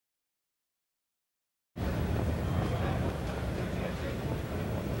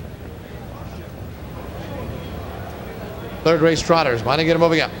Third race trotters. Minding it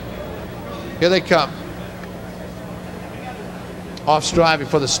moving up. Here they come. Off stride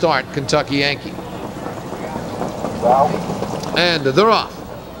before the start, Kentucky Yankee. And they're off.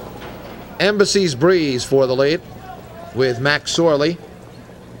 Embassy's Breeze for the lead with Max Sorley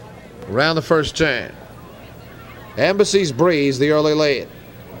around the first turn. Embassy's Breeze, the early lead.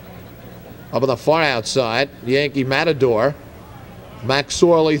 Up on the far outside, Yankee Matador. Max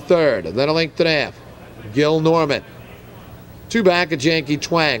Sorley third, and then a length and a half. Gil Norman. Two back at Yankee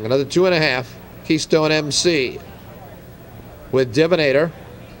Twang, another 2.5. Keystone MC with Divinator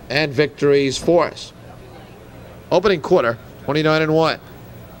and Victory's Force. Opening quarter, 29-1.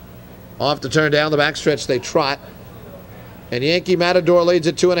 Off to turn down the backstretch, they trot. And Yankee Matador leads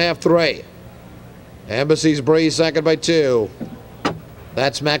at 2.5, 3. Embassy's Breeze second by 2.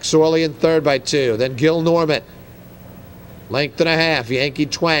 That's Max Sorley in third by 2. Then Gil Norman. Length and a half. Yankee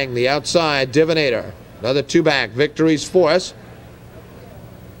Twang, the outside. Divinator. Another two back. Victory's Force.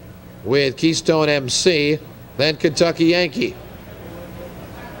 With Keystone MC. Then Kentucky Yankee.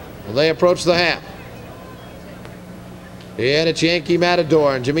 Well, they approach the half. And it's Yankee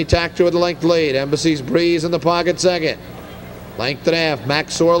Matador and Jimmy Takter with the length lead. Embassy's Breeze in the pocket second. Length and a half.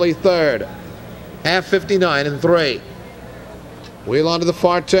 Max Sorley third. Half 59-3. Wheel onto the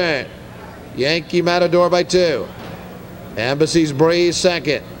far turn. Yankee Matador by 2. Embassy's Breeze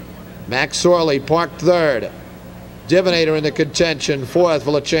second. Max Sorley parked third. Divinator in the contention, fourth,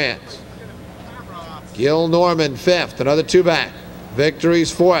 full of chance. Gil Norman fifth, another two back.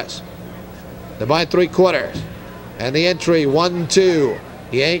 Victory's Force. They're by 3/4. And the entry, 1-2.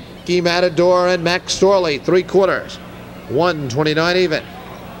 Yankee Matador and Max Sorley, 3/4. 1:29 even.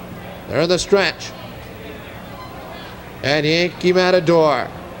 They're in the stretch. And Yankee Matador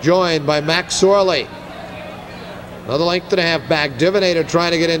joined by Max Sorley. Another length and a half back. Divinator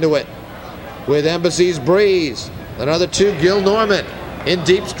trying to get into it with Embassy's Breeze. Another two, Gil Norman in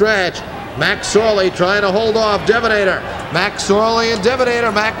deep stretch. Max Sorley trying to hold off Divinator. Max Sorley and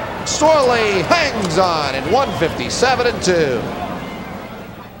Divinator. Max Sorley hangs on in 1:57-2.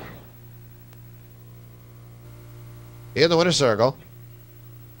 In the winner's circle,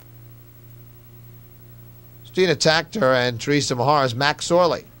 Stina Takter and Teresa Mahar's Max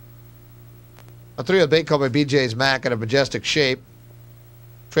Sorley. A 3 with bait called by BJ's Mac in a majestic shape.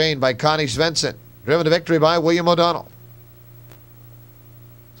 Trained by Connie Svensson. Driven to victory by William O'Donnell.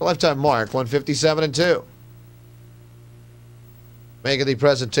 It's a lifetime mark, 1:57-2. Making the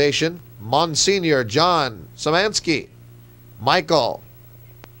presentation, Monsignor John Szymanski, Michael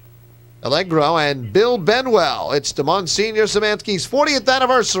Allegro, and Bill Benwell. It's to Monsignor Szymanski's 40th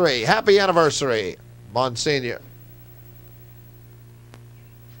anniversary. Happy anniversary, Monsignor.